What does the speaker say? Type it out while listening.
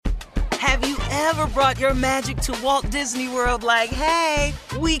Have you ever brought your magic to Walt Disney World like, hey,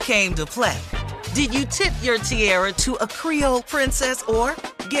 we came to play? Did you tip your tiara to a Creole princess or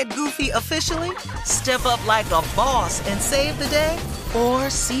get goofy officially? Step up like a boss and save the day? Or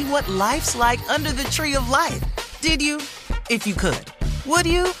see what life's like under the tree of life? Did you? If you could. Would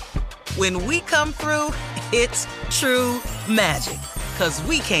you? When we come through, it's true magic. 'Cause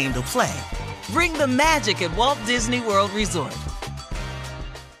we came to play. Bring the magic at Walt Disney World Resort.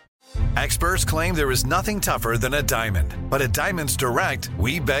 Experts claim there is nothing tougher than a diamond. But at Diamonds Direct,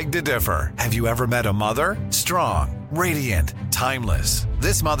 we beg to differ. Have you ever met a mother? Strong, radiant, timeless.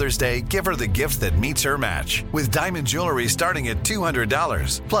 This Mother's Day, give her the gift that meets her match. With diamond jewelry starting at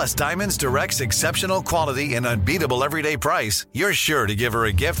 $200. Plus Diamonds Direct's exceptional quality and unbeatable everyday price, you're sure to give her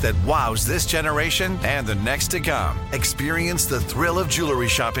a gift that wows this generation and the next to come. Experience the thrill of jewelry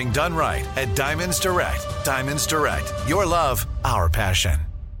shopping done right at Diamonds Direct. Diamonds Direct. Your love, our passion.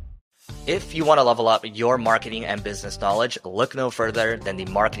 If you want to level up your marketing and business knowledge, look no further than the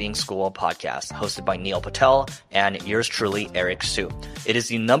Marketing School podcast, hosted by Neil Patel and yours truly, Eric Su. It is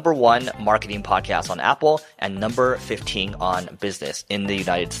the #1 marketing podcast on Apple and number 15 on business in the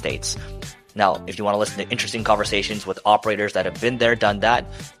United States. Now, if you want to listen to interesting conversations with operators that have been there, done that,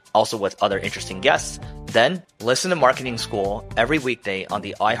 also with other interesting guests, then listen to Marketing School every weekday on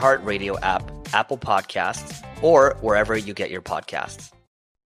the iHeartRadio app, Apple Podcasts, or wherever you get your podcasts.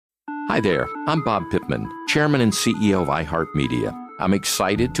 Hi there, I'm Bob Pittman, Chairman and CEO of iHeartMedia. I'm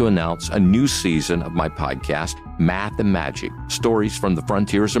excited to announce a new season of my podcast, Math and Magic, Stories from the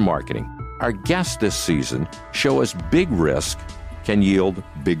Frontiers of Marketing. Our guests this season show us big risk can yield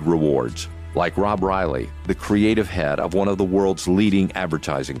big rewards, like Rob Riley, the creative head of one of the world's leading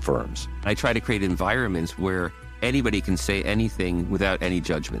advertising firms. I try to create environments where anybody can say anything without any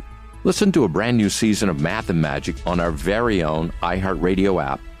judgment. Listen to a brand new season of Math and Magic on our very own iHeartRadio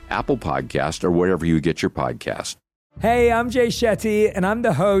app, Apple Podcast, or wherever you get your podcast. Hey, I'm Jay Shetty, and I'm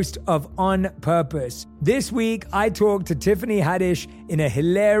the host of On Purpose. This week, I talked to Tiffany Haddish in a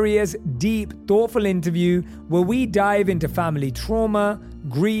hilarious, deep, thoughtful interview where we dive into family trauma,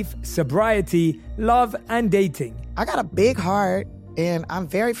 grief, sobriety, love, and dating. I got a big heart, and I'm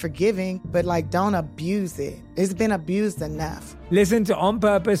very forgiving, but don't abuse it. It's been abused enough. Listen to On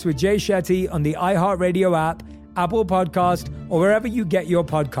Purpose with Jay Shetty on the iHeartRadio app, Apple Podcast, or wherever you get your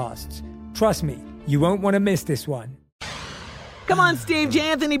podcasts. Trust me, you won't want to miss this one. Come on, Steve.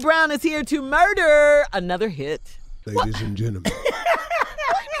 J. Anthony Brown is here to murder another hit. Ladies and gentlemen,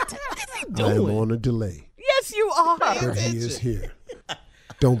 I am on a delay. Yes, you are. But he is here.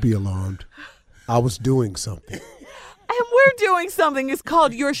 Don't be alarmed. I was doing something. And we're doing something. It's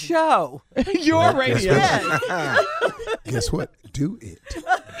called your show. Your radio. Yes. Guess what? Do it.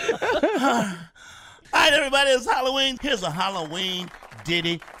 All right, everybody, it's Halloween. Here's a Halloween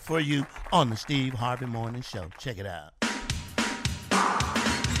ditty for you on the Steve Harvey Morning Show. Check it out.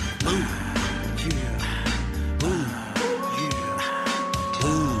 Ooh, yeah. Ooh, yeah.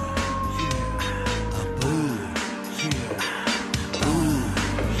 Ooh, yeah. Ooh, yeah. Ooh,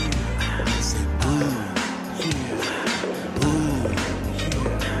 yeah. I say, ooh, yeah. Ooh,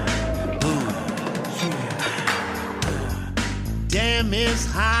 yeah. Ooh, yeah. Damn, it's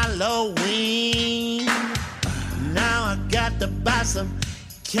Halloween. Now I got to buy some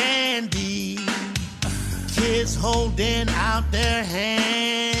candy. Kids holding out their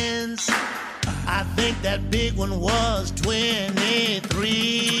hands. I think that big one was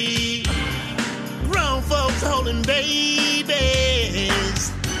 23. Grown folks holding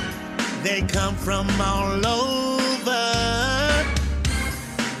babies. They come from all over.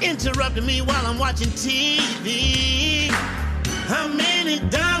 Interrupting me while I'm watching TV. How many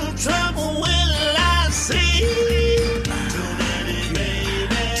Donald Trump will I see? Too many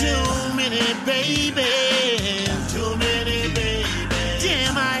babies. Too many babies. Too many babies.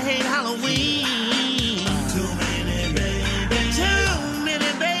 Damn, I hate Halloween. Too many babies. Too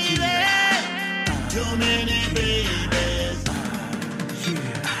many babies. Too many babies.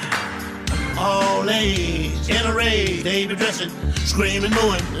 All age, in a rage, they be dressing, screaming,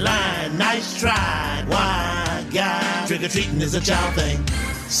 mooing, lying, nice try, why, guy. Trick-or-treating is a child thing,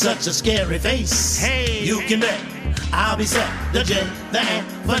 such a scary face. Hey, you can bet I'll be set, the J, the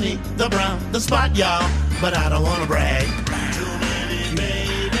Anthony, the Brown, the Spot, y'all, but I don't wanna brag. Too many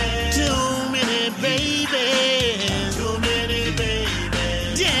babies. Too many babies. Too many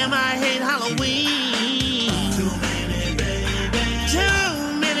babies. Damn, I hate Halloween. Too many babies.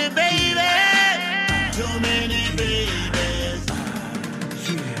 Too many babies. Too many babies.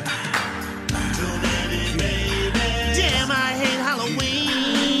 Too many babies. Damn, I hate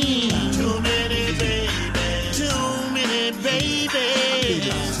Halloween. Too many babies. Too many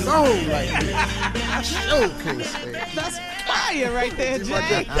babies. song like this. I sure can't stand it. That's fire right there,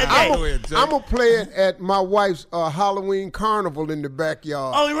 Jay. I'm going to play it at my wife's Halloween carnival in the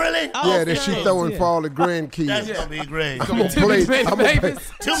backyard. Oh, really? Yeah, that she throwing for all the grandkids. That's going to be great. I'm going to play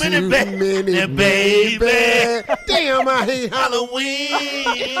Too many baby. Damn, I hate Halloween.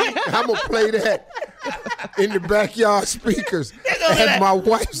 I'm going to play that in the backyard speakers at my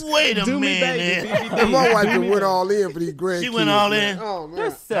wife's. Wait a minute. My wife went all in for these grandkids. She went all in? Oh, man.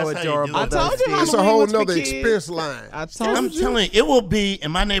 They're so adorable. I told you it's a whole nother expense line. I'm telling you, it will be,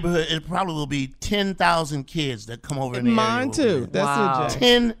 in my neighborhood, it probably will be 10,000 kids that come over in the area. Mine too. That's it, Jay.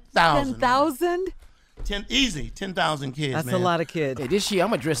 10,000. 10,000? 10,000 kids, That's man. a lot of kids. Hey, this year I'm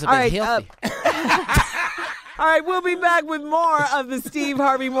going to dress up All as right, healthy. All right, we'll be back with more of the Steve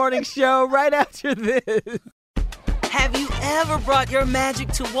Harvey Morning Show right after this. Have you ever brought your magic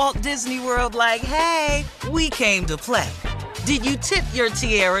to Walt Disney World like, hey, we came to play? Did you tip your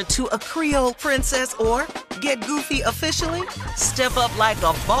tiara to a Creole princess or get goofy officially? Step up like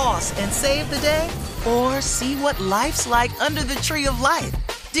a boss and save the day? Or see what life's like under the tree of life?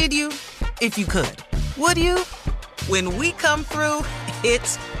 Did you? If you could. Would you? When we come through,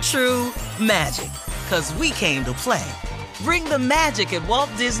 it's true magic. 'Cause we came to play. Bring the magic at Walt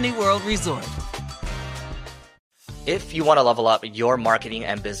Disney World Resort. If you want to level up your marketing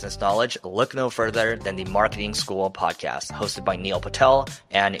and business knowledge, look no further than the Marketing School podcast, hosted by Neil Patel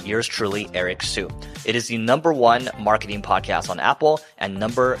and yours truly, Eric Su. It is the #1 marketing podcast on Apple and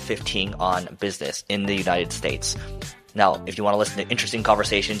number 15 on business in the United States. Now, if you want to listen to interesting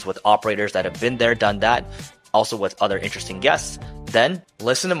conversations with operators that have been there, done that, also with other interesting guests, then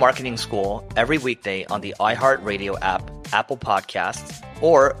listen to Marketing School every weekday on the iHeartRadio app, Apple Podcasts,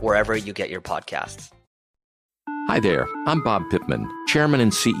 or wherever you get your podcasts. Hi there, I'm Bob Pittman, Chairman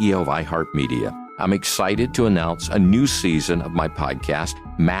and CEO of iHeartMedia. I'm excited to announce a new season of my podcast,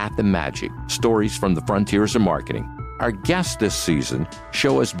 Math and Magic, Stories from the Frontiers of Marketing. Our guests this season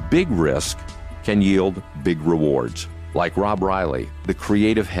show us big risk can yield big rewards. Like Rob Riley, the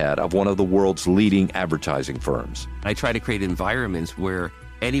creative head of one of the world's leading advertising firms. I try to create environments where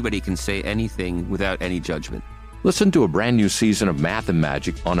anybody can say anything without any judgment. Listen to a brand new season of Math and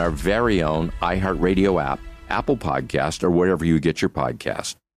Magic on our very own iHeartRadio app, Apple Podcast, or wherever you get your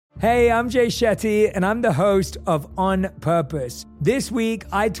podcast. Hey, I'm Jay Shetty, and I'm the host of On Purpose. This week,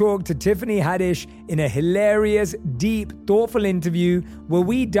 I talked to Tiffany Haddish in a hilarious, deep, thoughtful interview where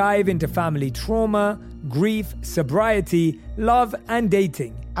we dive into family trauma, grief, sobriety, love, and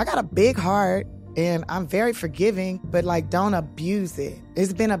dating. I got a big heart, and I'm very forgiving, but don't abuse it.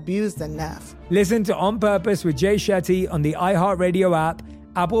 It's been abused enough. Listen to On Purpose with Jay Shetty on the iHeartRadio app,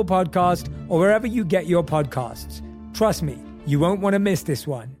 Apple Podcast, or wherever you get your podcasts. Trust me, you won't want to miss this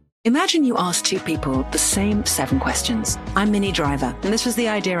one. Imagine you ask two people the same 7 questions. I'm Minnie Driver, and this was the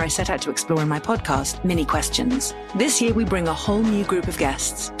idea I set out to explore in my podcast, Minnie Questions. This year, we bring a whole new group of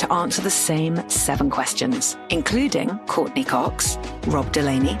guests to answer the same 7 questions, including Courtney Cox, Rob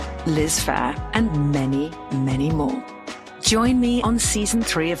Delaney, Liz Phair, and many, many more. Join me on Season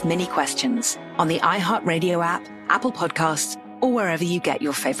 3 of Minnie Questions on the iHeartRadio app, Apple Podcasts, or wherever you get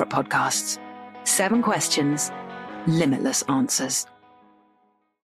your favorite podcasts. 7 questions, limitless answers.